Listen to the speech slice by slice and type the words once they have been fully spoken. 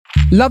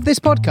Love this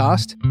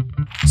podcast?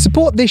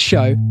 Support this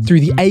show through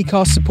the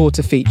Acast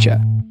supporter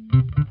feature.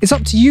 It's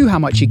up to you how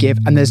much you give,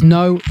 and there's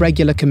no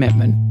regular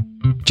commitment.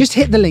 Just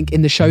hit the link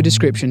in the show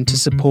description to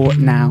support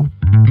now.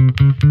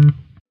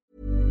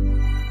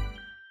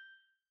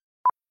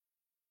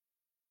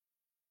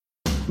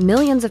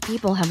 Millions of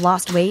people have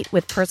lost weight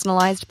with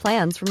personalized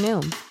plans from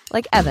Noom.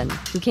 Like Evan,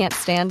 who can't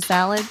stand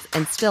salads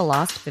and still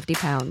lost 50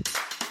 pounds.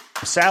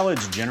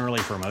 Salads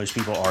generally for most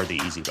people are the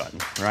easy button,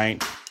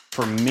 right?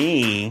 For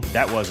me,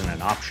 that wasn't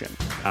an option.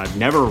 I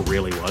never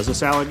really was a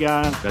salad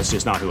guy. That's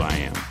just not who I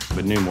am.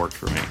 But Noom worked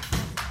for me.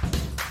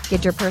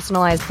 Get your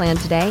personalized plan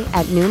today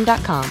at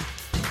Noom.com.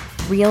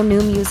 Real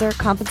Noom user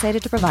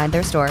compensated to provide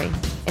their story.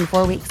 In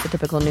 4 weeks, the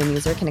typical Noom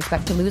user can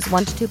expect to lose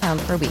 1 to 2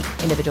 pounds per week.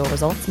 Individual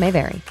results may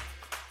vary.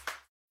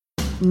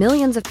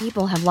 Millions of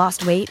people have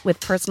lost weight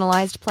with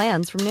personalized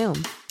plans from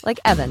Noom.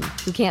 Like Evan,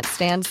 who can't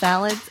stand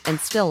salads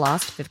and still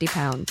lost 50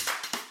 pounds.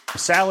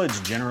 Salads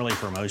generally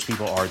for most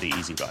people are the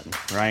easy button,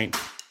 right?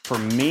 For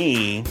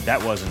me,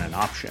 that wasn't an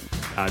option.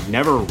 I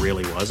never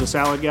really was a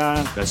salad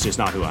guy. That's just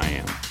not who I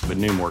am. But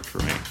Noom worked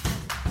for me.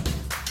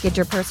 Get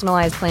your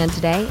personalized plan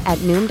today at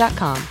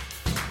Noom.com.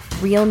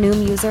 Real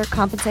Noom user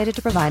compensated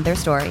to provide their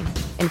story.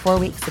 In 4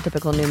 weeks, the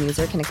typical Noom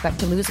user can expect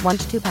to lose 1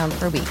 to 2 pounds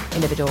per week.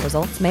 Individual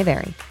results may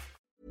vary.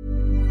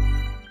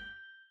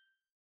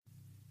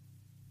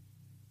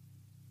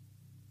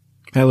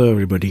 Hello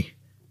everybody,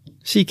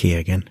 CK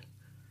again.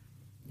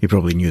 You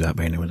probably knew that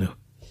by now though.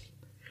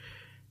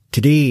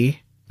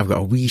 Today, I've got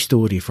a wee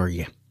story for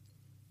you,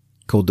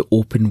 called The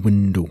Open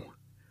Window,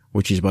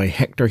 which is by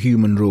Hector Hugh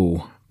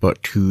Munro,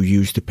 but who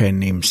used the pen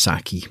name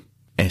Saki,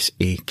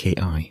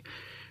 S-A-K-I.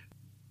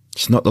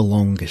 It's not the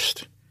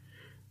longest,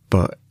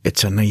 but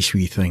it's a nice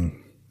wee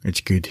thing.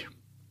 It's good.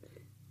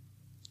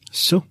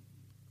 So,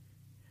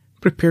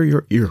 prepare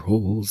your ear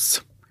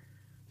holes.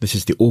 This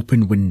is The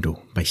Open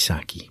Window by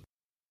Saki.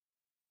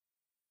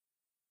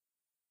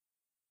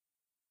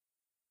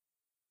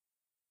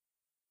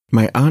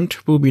 My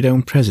aunt will be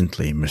down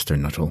presently, Mr.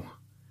 Nuttall,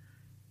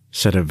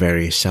 said a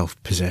very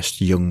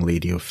self-possessed young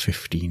lady of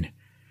 15.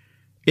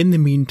 In the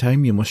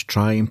meantime, you must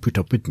try and put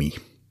up with me.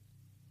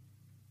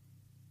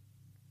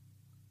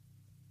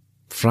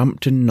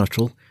 Frampton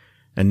Nuttall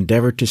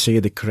endeavoured to say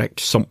the correct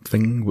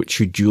something which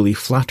should duly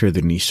flatter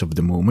the niece of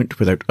the moment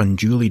without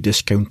unduly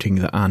discounting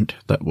the aunt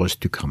that was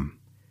to come.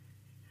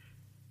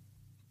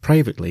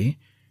 Privately,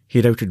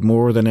 he doubted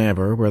more than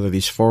ever whether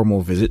these formal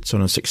visits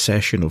on a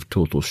succession of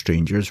total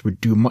strangers would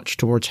do much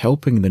towards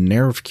helping the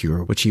nerve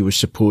cure which he was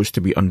supposed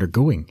to be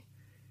undergoing.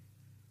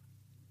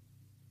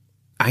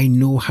 I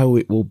know how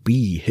it will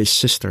be, his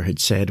sister had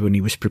said when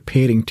he was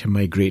preparing to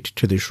migrate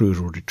to this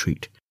rural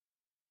retreat.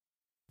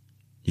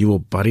 You will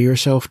bury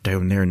yourself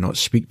down there and not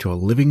speak to a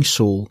living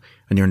soul,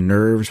 and your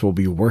nerves will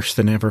be worse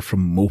than ever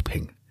from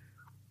moping.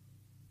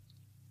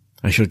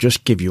 I shall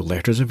just give you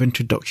letters of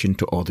introduction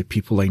to all the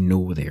people I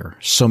know there.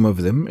 Some of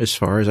them, as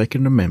far as I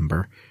can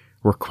remember,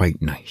 were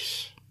quite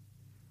nice.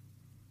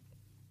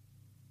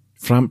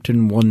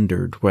 Frampton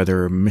wondered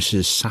whether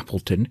Mrs.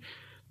 Sappleton,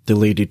 the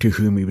lady to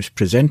whom he was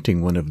presenting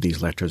one of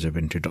these letters of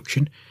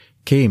introduction,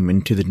 came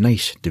into the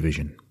nice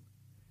division.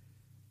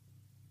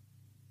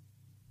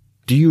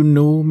 Do you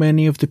know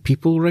many of the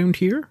people round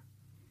here?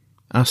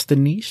 Asked the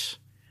niece,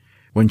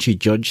 when she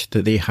judged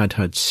that they had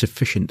had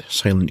sufficient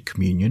silent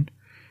communion.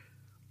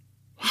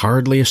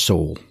 Hardly a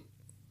soul,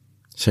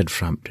 said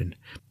Frampton.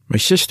 My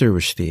sister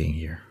was staying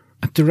here,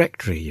 at the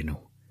rectory, you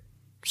know,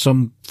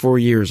 some 4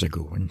 years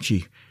ago, and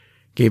she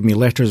gave me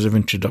letters of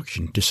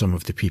introduction to some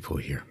of the people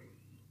here.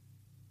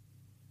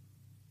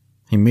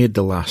 He made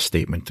the last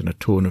statement in a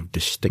tone of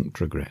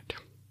distinct regret.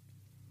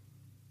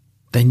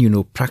 Then you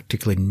know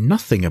practically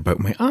nothing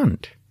about my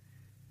aunt,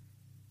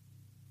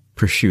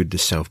 pursued the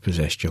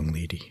self-possessed young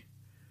lady.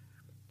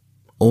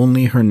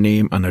 Only her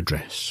name and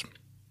address,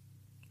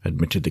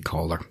 admitted the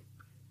caller.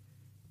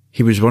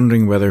 He was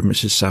wondering whether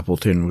Mrs.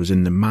 Sappleton was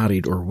in the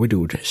married or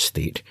widowed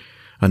state.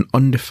 An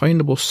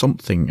undefinable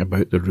something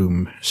about the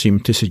room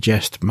seemed to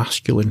suggest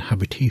masculine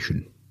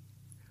habitation.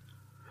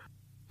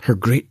 Her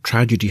great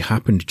tragedy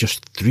happened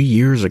just 3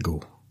 years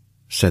ago,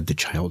 said the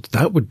child.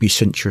 That would be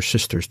since your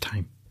sister's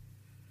time.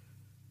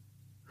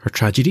 Her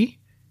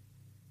tragedy?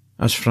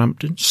 Asked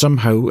Frampton.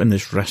 Somehow in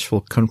this restful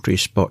country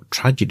spot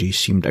tragedy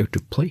seemed out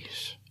of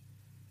place.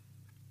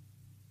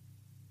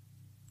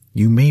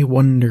 You may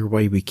wonder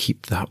why we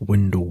keep that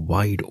window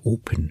wide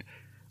open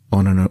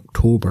on an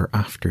October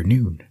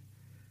afternoon,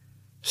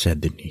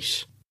 said the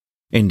niece,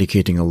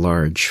 indicating a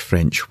large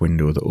French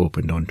window that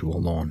opened onto a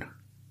lawn.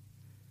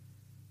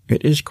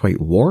 It is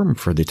quite warm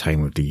for the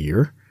time of the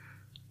year,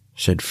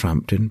 said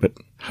Frampton, but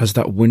has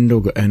that window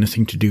got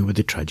anything to do with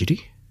the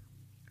tragedy?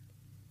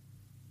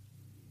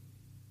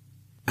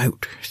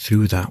 Out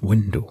through that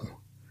window,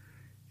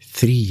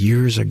 3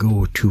 years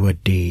ago to a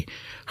day,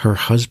 her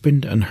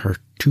husband and her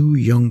 2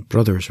 young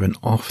brothers went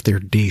off their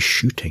day's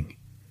shooting.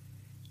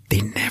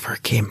 They never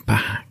came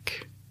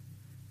back.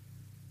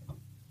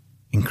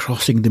 In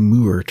crossing the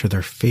moor to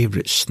their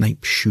favourite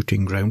snipe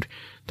shooting ground,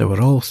 they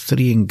were all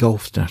 3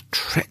 engulfed in a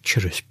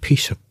treacherous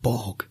piece of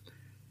bog.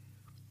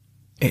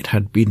 It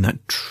had been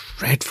that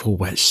dreadful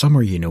wet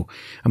summer, you know,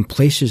 and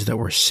places that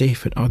were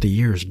safe in other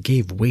years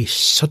gave way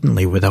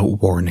suddenly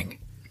without warning.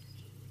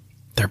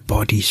 Their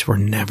bodies were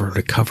never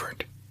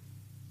recovered.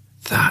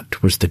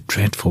 That was the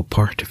dreadful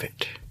part of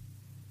it.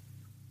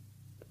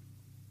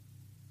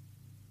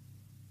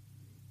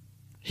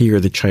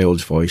 Here the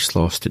child's voice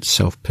lost its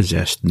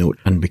self-possessed note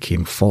and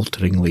became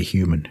falteringly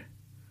human.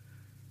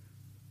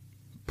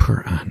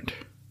 Poor aunt.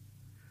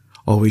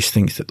 Always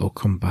thinks that they'll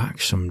come back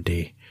some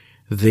day,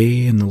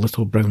 they and the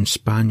little brown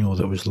spaniel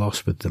that was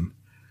lost with them,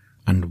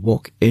 and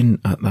walk in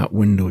at that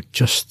window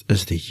just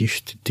as they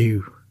used to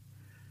do.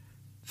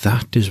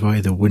 That is why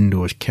the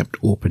window is kept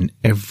open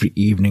every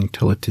evening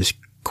till it is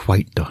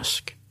quite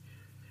dusk.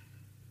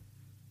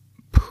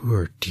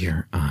 Poor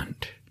dear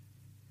aunt.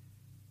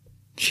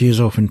 She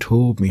has often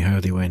told me how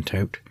they went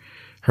out,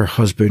 her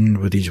husband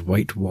with his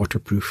white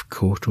waterproof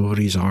coat over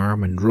his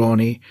arm, and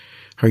Ronnie,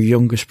 her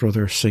youngest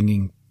brother,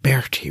 singing,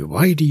 "Bertie,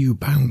 why do you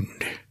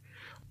bound?"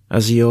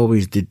 as he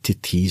always did to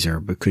tease her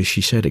because she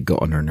said it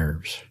got on her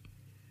nerves.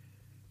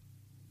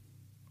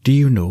 Do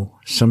you know,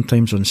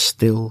 sometimes on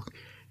still,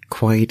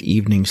 quiet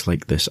evenings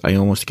like this, I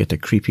almost get a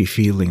creepy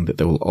feeling that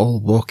they will all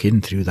walk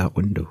in through that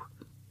window.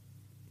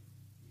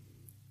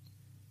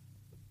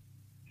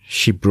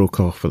 She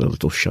broke off with a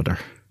little shudder.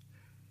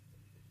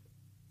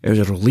 It was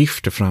a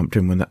relief to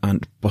Frampton when the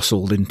aunt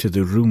bustled into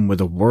the room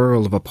with a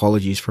whirl of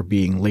apologies for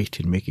being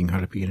late in making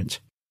her appearance.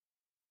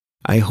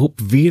 "I hope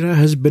Vera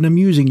has been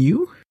amusing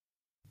you,"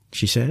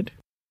 she said.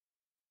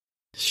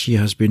 "She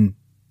has been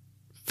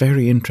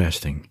very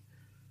interesting,"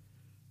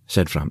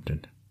 said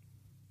Frampton.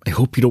 "I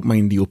hope you don't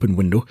mind the open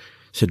window,"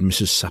 said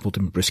Mrs.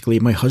 Sappleton briskly.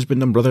 "My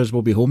husband and brothers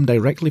will be home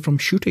directly from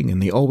shooting,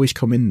 and they always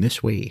come in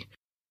this way.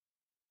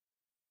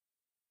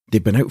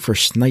 They've been out for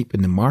snipe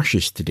in the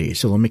marshes today,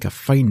 so they'll make a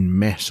fine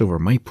mess over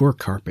my poor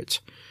carpets.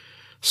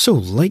 So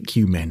like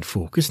you men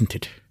folk, isn't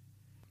it?"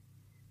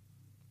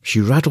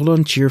 She rattled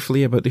on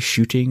cheerfully about the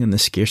shooting and the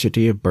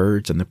scarcity of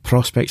birds and the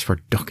prospects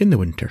for duck in the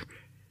winter.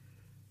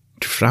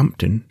 To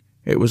Frampton,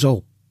 it was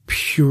all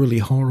purely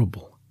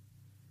horrible.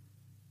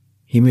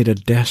 He made a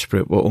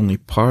desperate but only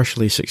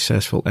partially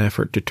successful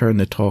effort to turn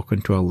the talk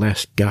into a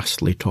less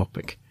ghastly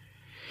topic.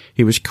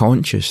 He was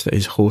conscious that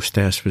his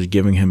hostess was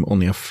giving him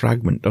only a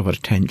fragment of her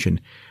attention,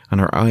 and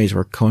her eyes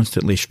were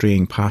constantly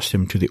straying past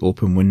him to the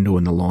open window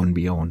in the lawn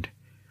beyond.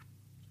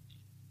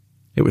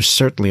 It was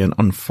certainly an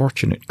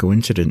unfortunate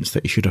coincidence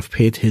that he should have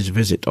paid his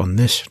visit on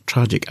this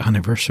tragic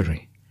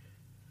anniversary.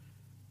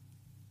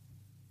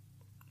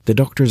 "The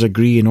doctors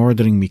agree in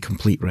ordering me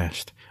complete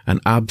rest,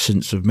 an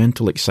absence of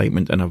mental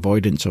excitement and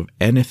avoidance of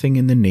anything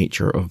in the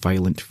nature of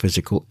violent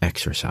physical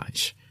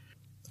exercise,"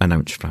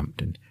 announced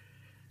Frampton,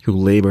 who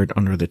laboured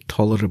under the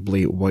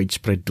tolerably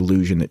widespread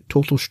delusion that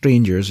total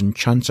strangers and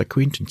chance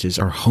acquaintances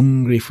are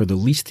hungry for the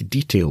least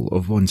detail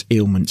of one's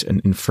ailments and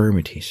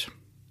infirmities,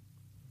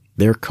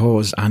 their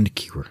cause and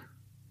cure.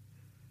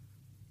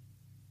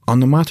 "On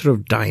the matter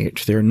of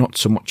diet, they are not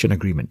so much in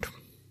agreement,"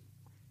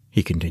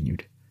 he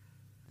continued.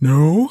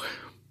 "No?"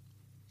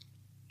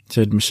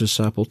 said Mrs.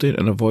 Sappleton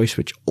in a voice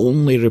which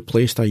only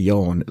replaced a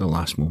yawn at the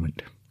last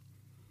moment.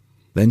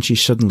 Then she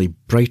suddenly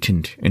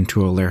brightened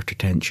into alert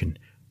attention,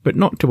 but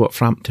not to what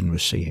Frampton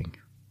was saying.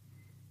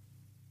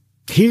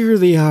 "Here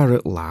they are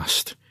at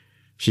last,"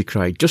 she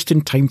cried, "just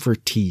in time for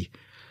tea.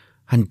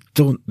 And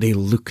don't they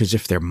look as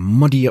if they're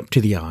muddy up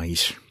to the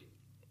eyes?"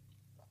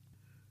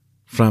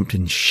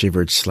 Frampton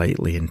shivered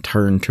slightly and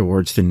turned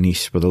towards the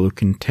niece with a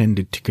look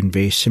intended to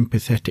convey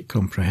sympathetic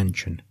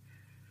comprehension.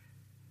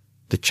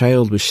 The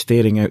child was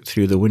staring out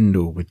through the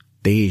window with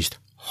dazed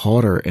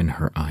horror in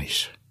her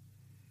eyes.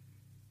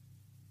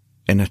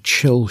 In a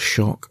chill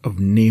shock of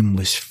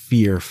nameless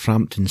fear,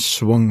 Frampton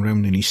swung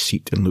round in his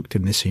seat and looked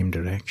in the same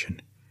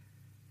direction.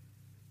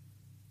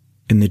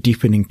 In the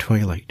deepening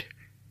twilight,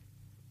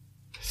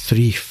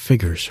 3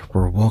 figures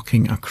were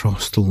walking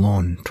across the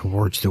lawn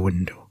towards the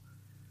window.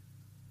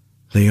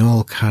 They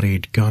all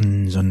carried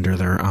guns under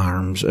their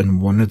arms,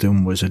 and one of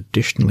them was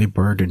additionally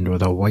burdened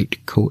with a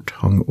white coat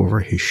hung over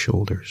his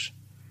shoulders.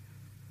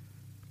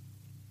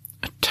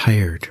 A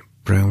tired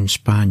brown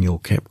spaniel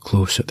kept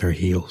close at their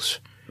heels.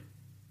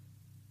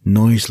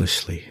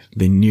 Noiselessly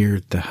they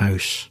neared the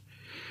house,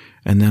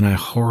 and then a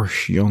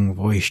hoarse young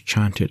voice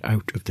chanted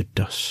out of the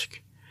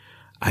dusk,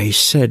 "I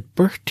said,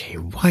 Bertie,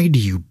 why do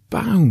you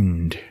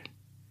bound?"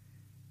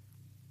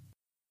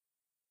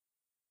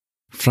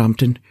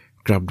 Frampton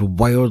grabbed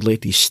wildly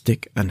at his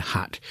stick and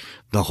hat.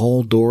 The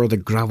hall door, the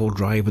gravel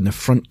drive, and the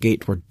front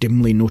gate were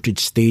dimly noted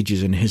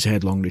stages in his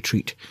headlong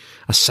retreat.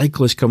 A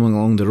cyclist coming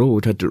along the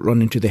road had to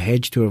run into the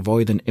hedge to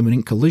avoid an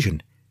imminent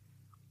collision.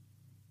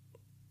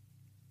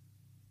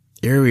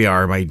 "Here we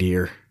are, my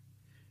dear,"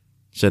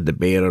 said the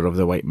bearer of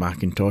the white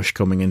mackintosh,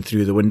 coming in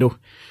through the window.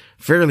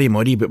 "Fairly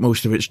muddy, but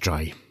most of it's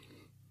dry.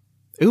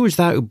 Who was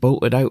that who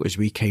bolted out as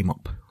we came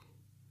up?"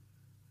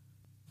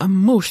 "A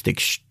most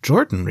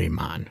extraordinary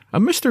man, a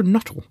Mr.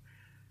 Nuttall,"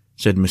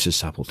 said Mrs.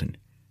 Sappleton.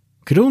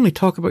 "Could only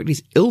talk about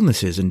his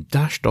illnesses and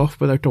dashed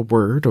off without a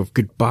word of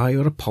goodbye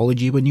or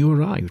apology when you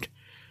arrived.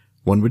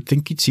 One would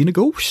think he'd seen a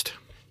ghost."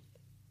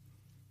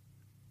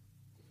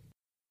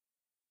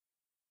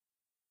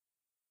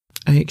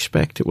 I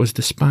expect it was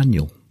the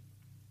spaniel,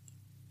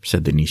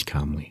 said the niece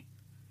calmly.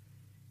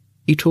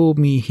 He told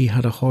me he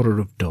had a horror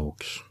of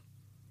dogs.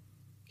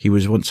 He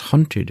was once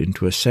hunted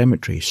into a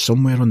cemetery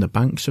somewhere on the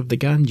banks of the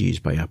Ganges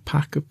by a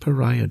pack of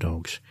pariah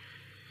dogs,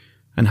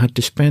 and had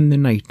to spend the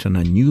night on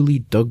a newly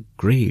dug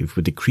grave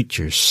with the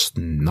creatures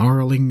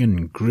snarling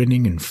and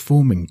grinning and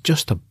foaming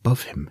just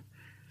above him.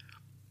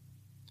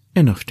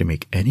 Enough to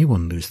make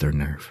anyone lose their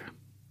nerve.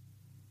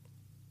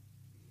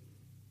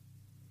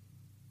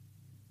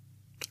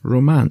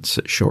 Romance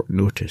at short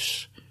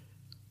notice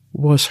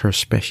was her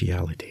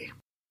speciality.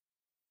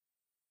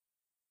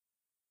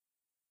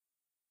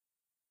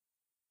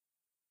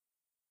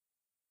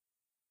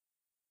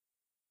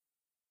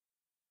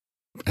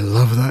 I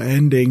love that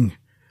ending.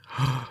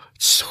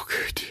 It's so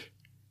good.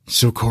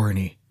 So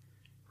corny.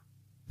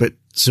 But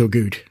so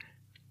good.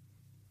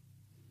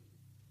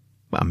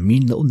 What a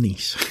mean little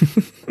niece.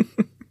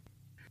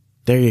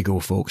 There you go,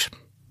 folks.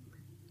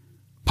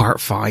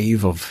 Part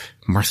 5 of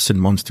Mirths and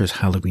Monsters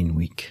Halloween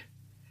Week.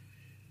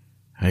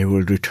 I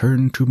will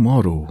return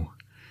tomorrow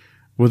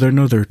with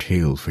another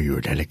tale for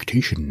your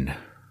delectation.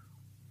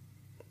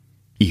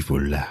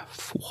 Evil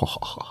laugh.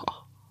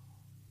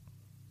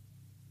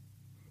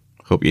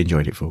 Hope you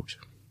enjoyed it, folks.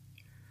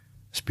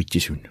 Speak to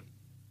you soon.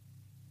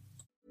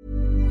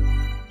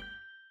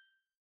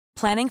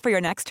 Planning for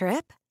your next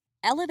trip?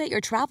 Elevate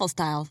your travel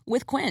style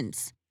with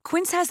Quince.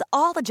 Quince has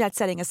all the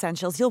jet-setting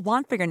essentials you'll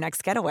want for your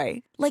next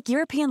getaway, like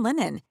European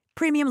linen,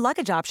 premium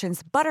luggage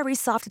options, buttery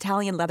soft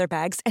Italian leather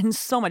bags, and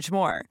so much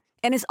more.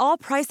 And is all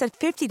priced at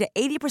 50 to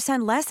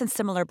 80% less than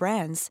similar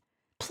brands.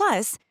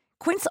 Plus,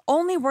 Quince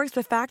only works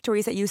with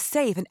factories that use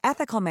safe and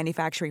ethical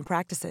manufacturing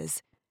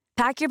practices.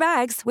 Pack your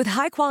bags with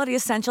high-quality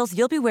essentials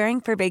you'll be wearing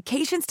for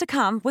vacations to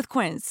come with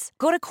Quince.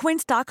 Go to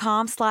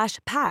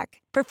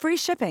quince.com/pack for free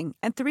shipping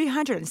and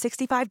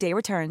 365-day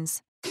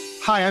returns.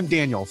 Hi, I'm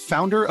Daniel,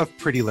 founder of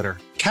Pretty Litter.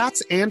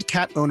 Cats and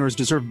cat owners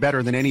deserve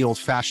better than any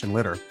old-fashioned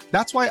litter.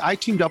 That's why I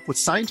teamed up with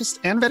scientists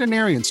and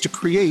veterinarians to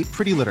create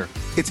Pretty Litter.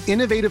 Its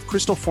innovative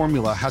crystal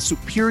formula has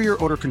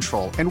superior odor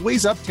control and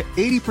weighs up to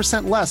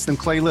 80% less than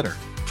clay litter.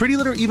 Pretty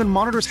Litter even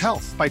monitors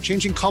health by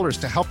changing colors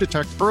to help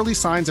detect early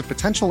signs of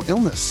potential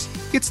illness.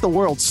 It's the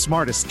world's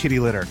smartest kitty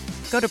litter.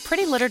 Go to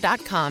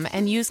prettylitter.com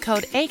and use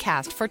code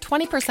ACAST for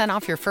 20%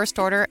 off your first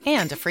order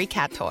and a free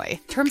cat toy.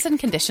 Terms and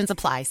conditions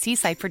apply. See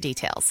site for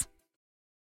details.